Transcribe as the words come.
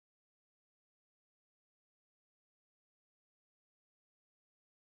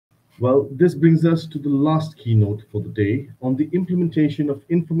Well, this brings us to the last keynote for the day on the implementation of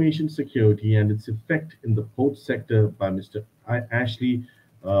information security and its effect in the port sector by Mr. Ashley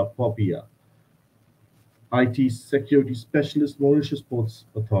Paupiah, IT Security Specialist, Mauritius Ports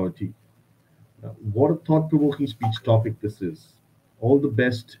Authority. Now, what a thought provoking speech topic this is. All the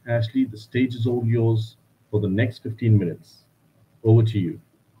best, Ashley. The stage is all yours for the next 15 minutes. Over to you.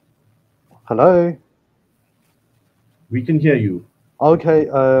 Hello. We can hear you. Okay.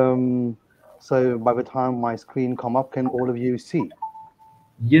 So by the time my screen come up, can all of you see?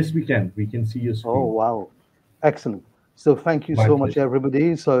 Yes, we can. We can see your Oh, screen. wow. Excellent. So thank you My so much, pleasure.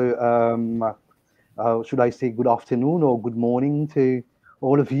 everybody. So should I say good afternoon or good morning to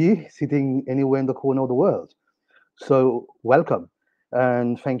all of you sitting anywhere in the corner of the world? So welcome,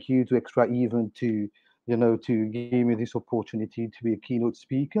 and thank you to Extra Event to to give me this opportunity to be a keynote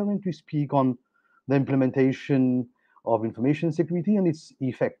speaker and to speak on the implementation of information security and its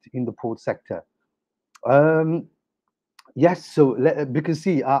effect in the port sector. Um, yes, so because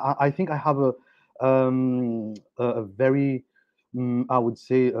see, I think I have a very I would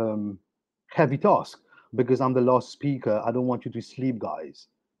say heavy task because I'm the last speaker. I don't want you to sleep, guys.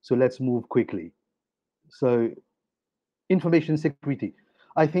 So let's move quickly. So information security.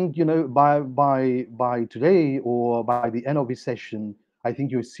 I think by today or by the end of this session, I think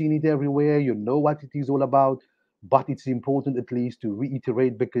you've seen it everywhere. You know what it is all about, but it's important at least to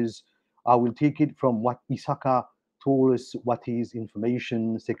reiterate because I will take it from what Isaka told us what is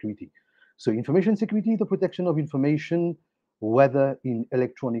information security. So information security, the protection of information, whether in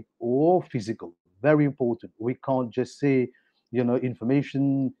electronic or physical. Very important. We can't just say,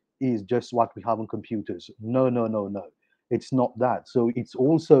 information is just what we have on computers. No, no, no, no, it's not that. So it's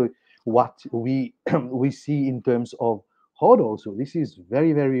also what we we see in terms of hard also. This is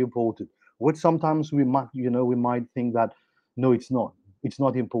very, very important. What sometimes we might think that no, it's not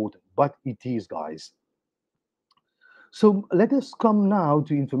important, but it is, guys. So let us come now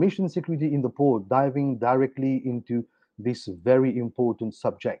to information security in the port, diving directly into this very important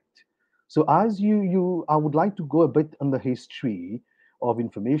subject. So as I would like to go a bit on the history of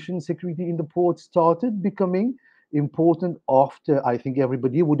information security in the port started becoming important after, I think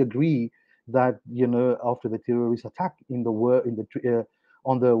everybody would agree that, after the terrorist attack in the world,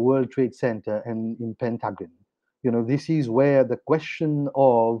 on the World Trade Center and in Pentagon. This is where the question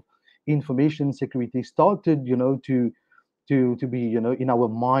of information security started, to be in our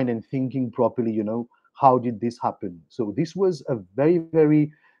mind and thinking properly, how did this happen. So this was a very,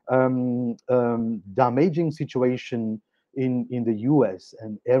 very damaging situation in the US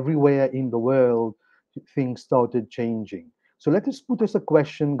and everywhere in the world. Things started changing. So let us put us a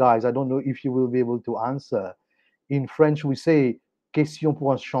question, guys. I don't know if you will be able to answer. In French we say question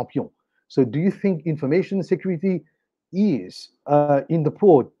pour un champion. So do you think information security is in the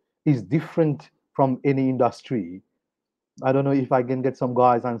port is different from any industry? I don't know if I can get some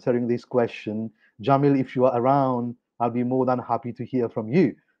guys answering this question. Jamil, if you are around, I'll be more than happy to hear from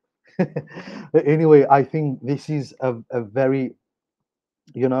you. Anyway, I think this is a very,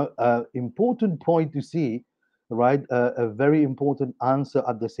 important point to see, right? A very important answer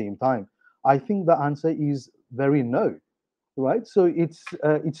at the same time. I think the answer is very no, right? So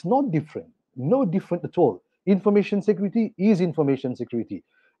it's not different, no different at all. Information security is information security,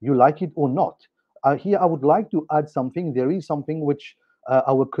 you like it or not. Here I would like to add something. There is something which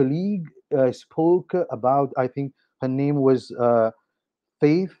our colleague spoke about. I think her name was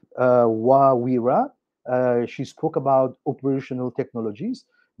Faith Wawira. She spoke about operational technologies.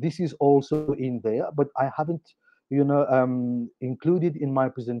 This is also in there, but I haven't, included in my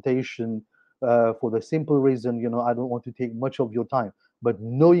presentation for the simple reason, I don't want to take much of your time. But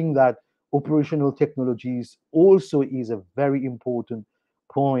knowing that operational technologies also is a very important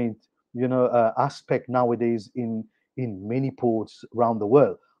point, aspect nowadays in many ports around the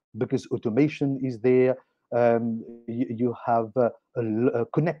world because automation is there. You have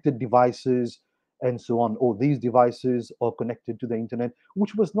connected devices and so on. All these devices are connected to the internet,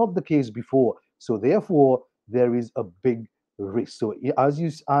 which was not the case before. So therefore, there is a big risk. So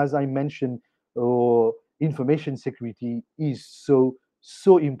as I mentioned, information security is so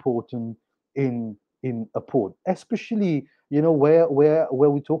important in a port, especially where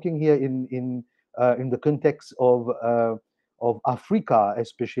we're talking here in the context of Africa,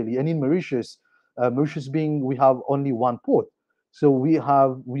 especially, and in Mauritius. Mauritius being we have only one port, so we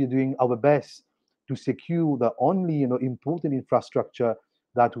are doing our best to secure the only important infrastructure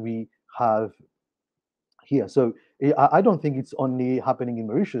that we have here. So I don't think it's only happening in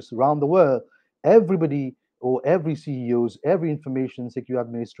Mauritius. Around the world, everybody or every CEOs, every information security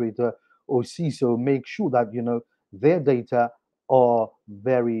administrator or CISO make sure that their data are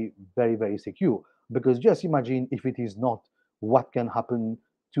very, very, very secure. Because just imagine if it is not, what can happen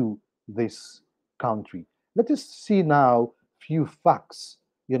to this country. Let us see now few facts.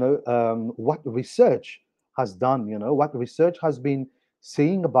 What research has done. What research has been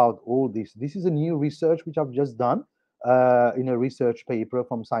saying about all this. This is a new research which I've just done in a research paper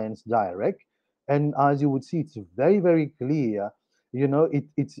from Science Direct, and as you would see, it's very, very clear.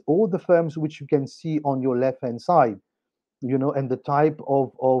 It's all the firms which you can see on your left hand side, and the type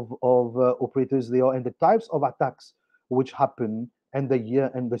of operators they are, and the types of attacks which happen, and the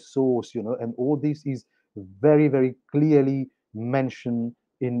year and the source, and all this is very, very clearly mentioned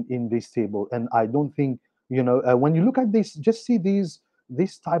in this table. And I don't think, when you look at this, just see this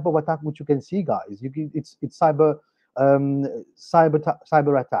type of attack which you can see, guys. It's um,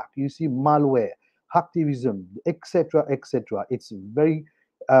 cyber attack. You see malware, hacktivism, etc., etc. It's very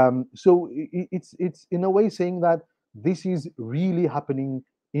so it's in a way saying that this is really happening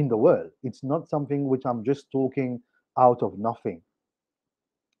in the world. It's not something which I'm just talking out of nothing.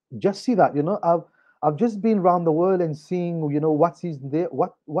 Just see that, I've just been around the world and seeing, what is there,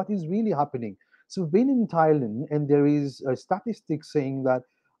 what is really happening. So we've been in Thailand, and there is a statistic saying that,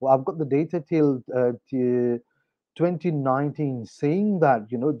 well, I've got the data till 2019, saying that,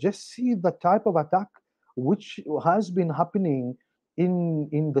 just see the type of attack which has been happening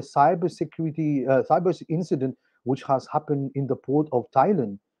in the cyber security cyber incident which has happened in the port of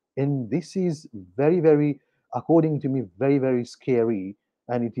Thailand. And this is very, very, according to me, very, very scary,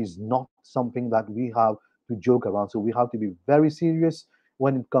 and it is not something that we have to joke around. So we have to be very serious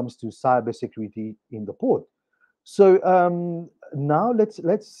when it comes to cyber security in the port. So now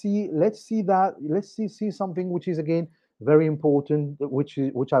let's see something which is again very important,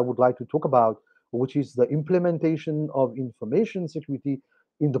 which I would like to talk about, which is the implementation of information security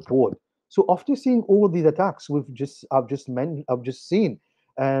in the port. So after seeing all these attacks I've just seen,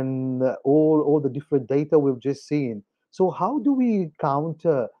 and all the different data we've just seen. So how do we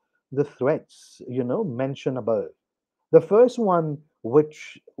counter the threats mentioned above? The first one,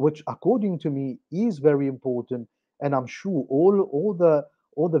 which according to me is very important, and I'm sure all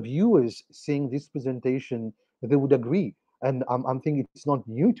the viewers seeing this presentation, they would agree, and I'm thinking it's not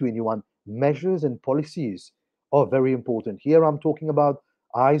new to anyone. Measures and policies are very important. Here I'm talking about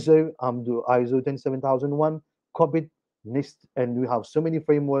the ISO 107,001, COBIT, NIST, and we have so many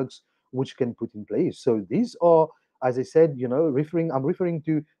frameworks which can put in place. So these are, as I said, I'm referring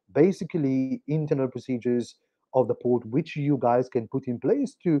to basically internal procedures of the port which you guys can put in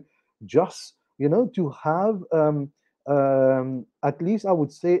place to just to have at least, I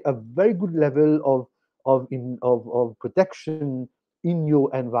would say, a very good level of protection in your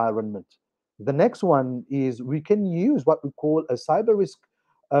environment. The next one is we can use what we call a cyber risk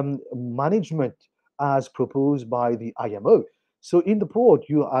management as proposed by the IMO. So in the port,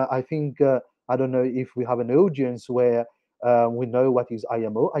 I think, I don't know if we have an audience where we know what is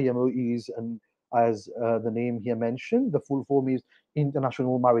IMO. IMO is, and as the name here mentioned, the full form is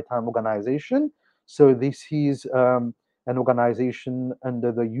International Maritime Organization. So this is an organization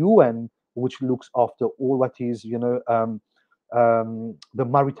under the UN which looks after all what is, the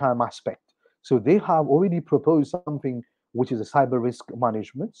maritime aspect. So they have already proposed something which is a cyber risk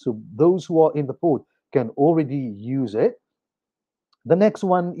management. So those who are in the port can already use it. The next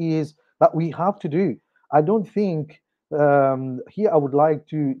one is that we have to do. I don't think, here I would like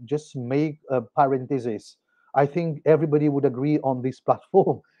to just make a parenthesis. I think everybody would agree on this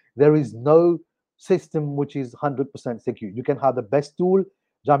platform. There is no system which is 100% secure. You can have the best tool.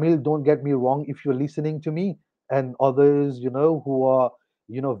 Jamil, don't get me wrong, if you're listening to me, and others, who are,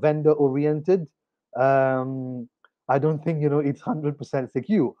 vendor oriented, um, I don't think, it's 100%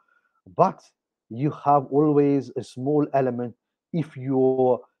 secure. But you have always a small element if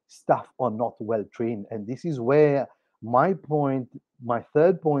your staff are not well trained. And this is where my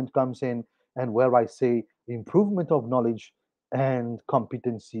third point comes in, and where I say improvement of knowledge and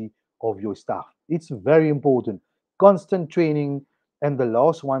competency of your staff. It's very important. Constant training. And the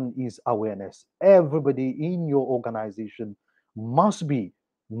last one is awareness. Everybody in your organization must be,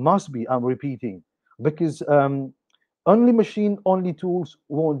 I'm repeating, because only machine, only tools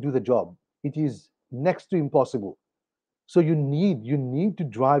won't do the job. It is next to impossible. So you need to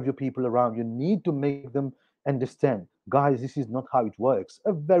drive your people around. You need to make them understand, guys, this is not how it works.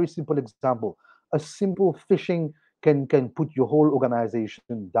 A very simple example: a simple phishing can put your whole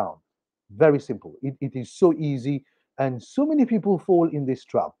organization down. Very simple. It is so easy, and so many people fall in this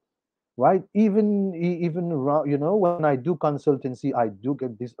trap, right? When I do consultancy, I do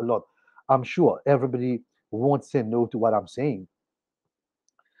get this a lot. I'm sure everybody won't say no to what I'm saying.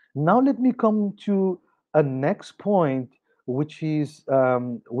 Now let me come to a next point, which is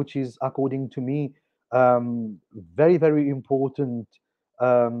according to me very very important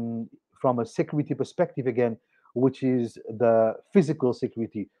um, from a security perspective again, which is the physical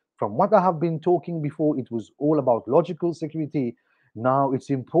security. From what I have been talking before, it was all about logical security. Now it's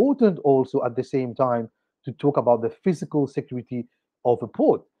important also at the same time to talk about the physical security of a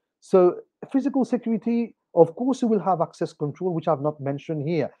port. So physical security, of course, you will have access control, which I've not mentioned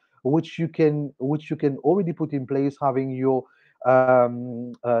here, which you can already put in place, having your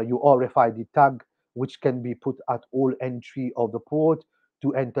RFID tag, which can be put at all entry of the port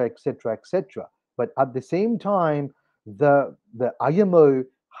to enter, etc., etc. But at the same time, the IMO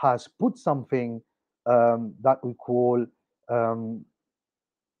has put something that we call um,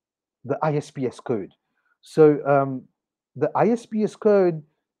 the ISPS code. So the ISPS code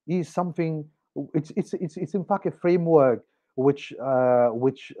is something. It's in fact a framework which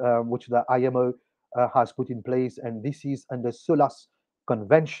the IMO has put in place, and this is under SOLAS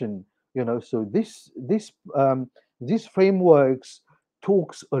convention. So these frameworks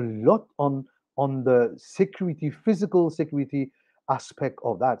talks a lot on the security, physical security aspect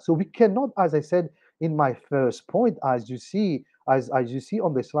of that. So we cannot, as I said in my first point, as you see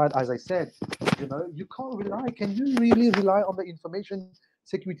on the slide, as I said, you can't rely. Can you really rely on the information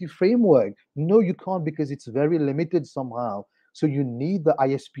security framework? No, you can't, because it's very limited somehow. So you need the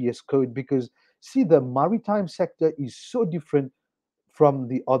ISPS code, because see, the maritime sector is so different from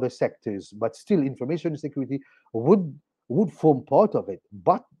the other sectors, but still information security would would form part of it.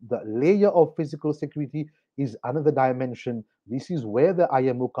 But the layer of physical security is another dimension. This is where the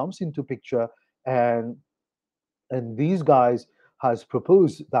IMO comes into picture, and these guys has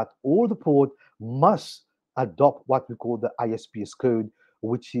proposed that all the port must adopt what we call the ISPS code,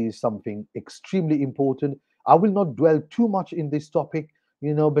 which is something extremely important. I will not dwell too much in this topic,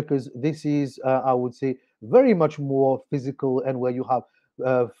 because this is, I would say, very much more physical, and where you have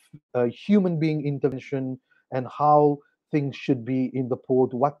human being intervention, and how things should be in the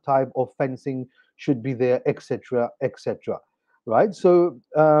port, what type of fencing should be there, etc., etc. Right? So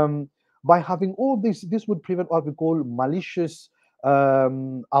by having all this would prevent what we call malicious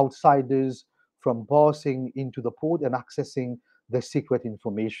outsiders from passing into the port and accessing the secret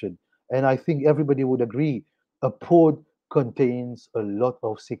information. And I think everybody would agree a port contains a lot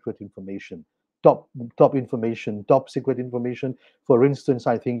of secret information, top top information, top secret information. For instance,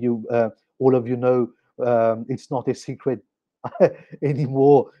 I think you all of you know, it's not a secret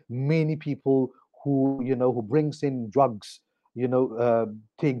anymore. Many people who brings in drugs,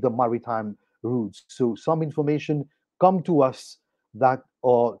 take the maritime routes. So some information come to us that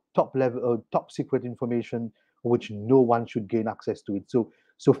are top level or top secret information, which no one should gain access to it.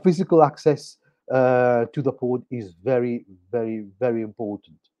 So physical access to the port is very, very, very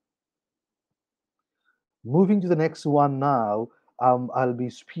important. Moving to the next one now, I'll be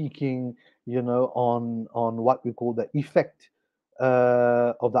speaking, on what we call the effect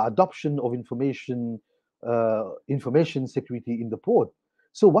of the adoption of information security in the port.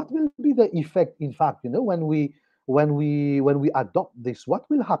 So, what will be the effect? In fact, when we adopt this, what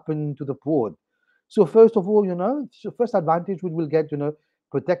will happen to the port? So, first of all, so first advantage we will get,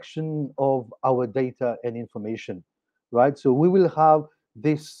 protection of our data and information, right? So we will have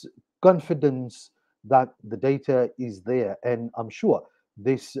this confidence that the data is there, and I'm sure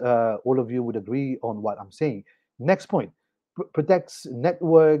this all of you would agree on what I'm saying. Next point, protects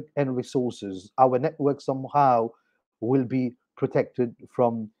network and resources. Our network somehow will be protected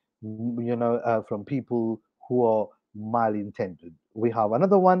from from people who are malintended. We have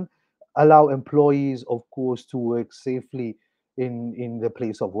another one, allow employees, of course, to work safely in the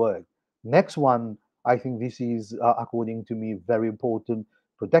place of work. Next one, I think this is, according to me, very important,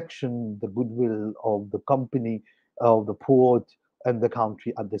 protection the goodwill of the company, of the port, and the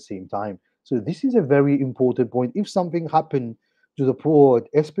country at the same time. So this is a very important point. If something happened to the port,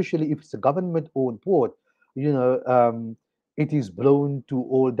 especially if it's a government-owned port, it is blown to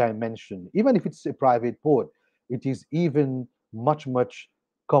all dimension. Even if it's a private port, it is even much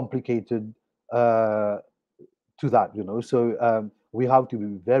complicated to that. So we have to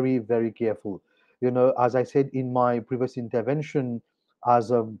be very very careful. As I said in my previous intervention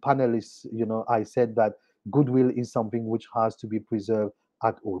as a panelist, I said that goodwill is something which has to be preserved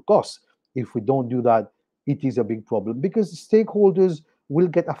at all costs. If we don't do that, it is a big problem, because stakeholders will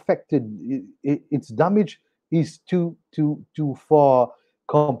get affected. Its damage is too far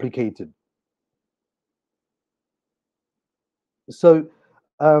complicated. So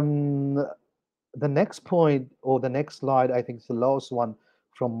um, the next point, or the next slide, I think it's the last one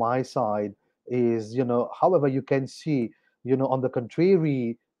from my side, is, however, you can see, on the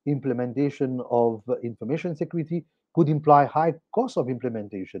contrary implementation of information security, could imply high cost of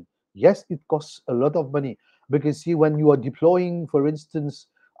implementation. Yes, it costs a lot of money because see, when you are deploying, for instance,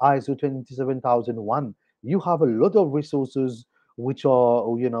 ISO 27001, you have a lot of resources which are,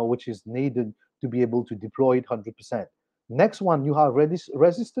 which is needed to be able to deploy it 100%. Next one, you have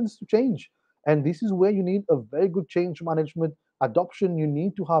resistance to change. And this is where you need a very good change management adoption. You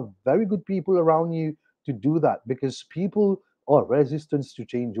need to have very good people around you to do that, because people are resistant to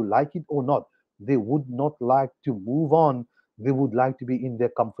change, you like it or not. They would not like to move on. They would like to be in their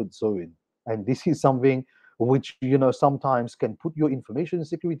comfort zone. And this is something which, sometimes can put your information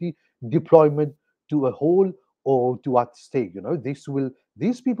security deployment to a hole or to at stake.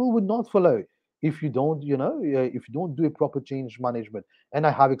 These people would not follow if you don't, if you don't do a proper change management. And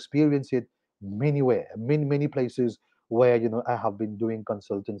I have experienced it many places where, I have been doing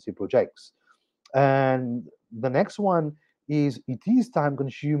consultancy projects. And the next one is, it is time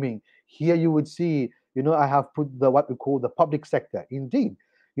consuming. Here you would see, I have put the what we call the public sector. Indeed,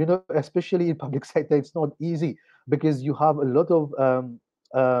 especially in public sector, it's not easy because you have a lot of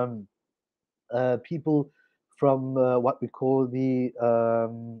um, people from what we call the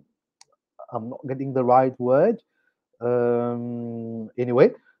I'm not getting the right word.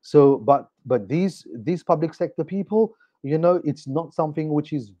 Anyway, so but these public sector people, it's not something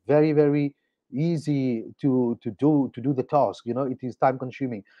which is very easy to do the task. It is time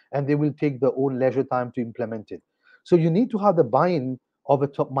consuming, and they will take their own leisure time to implement it. So you need to have the buy-in of a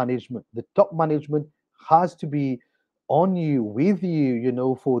top management. The top management has to be on you, with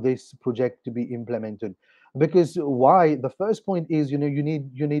you, for this project to be implemented. Because why? The first point is, you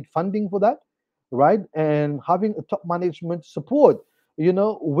need funding for that, right? And having a top management support,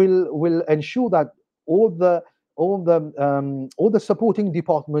 will ensure that all the all the supporting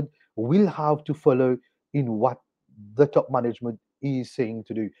department will have to follow in what the top management is saying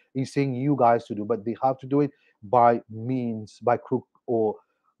to do, is saying you guys to do, but they have to do it by means, by crook, or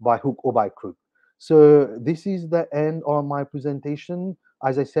by hook or by crook. So this is the end of my presentation.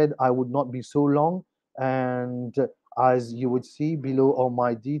 As I said, I would not be so long, and as you would see below are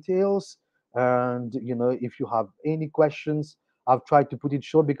my details. And if you have any questions, I've tried to put it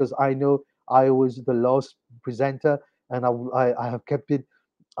short because I know I was the last presenter, and I have kept it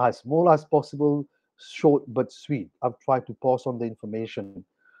as small as possible, short but sweet. I've tried to pass on the information.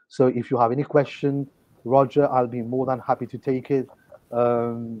 So if you have any question, Roger, I'll be more than happy to take it.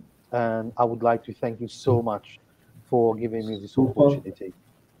 And I would like to thank you so much for giving me this So far, opportunity.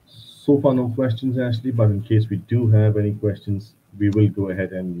 no questions, Ashley. But in case we do have any questions, we will go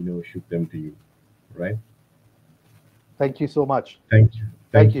ahead and shoot them to you. Right? Thank you so much. Thank you.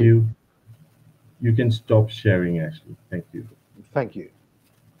 Thank Thank you. you. You can stop sharing, Ashley. Thank you. Thank you.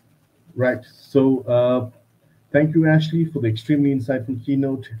 Right. So, thank you, Ashley, for the extremely insightful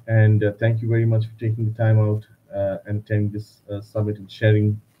keynote, and thank you very much for taking the time out and attending this summit and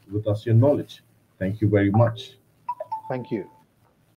sharing with us your knowledge. Thank you very much. Thank you.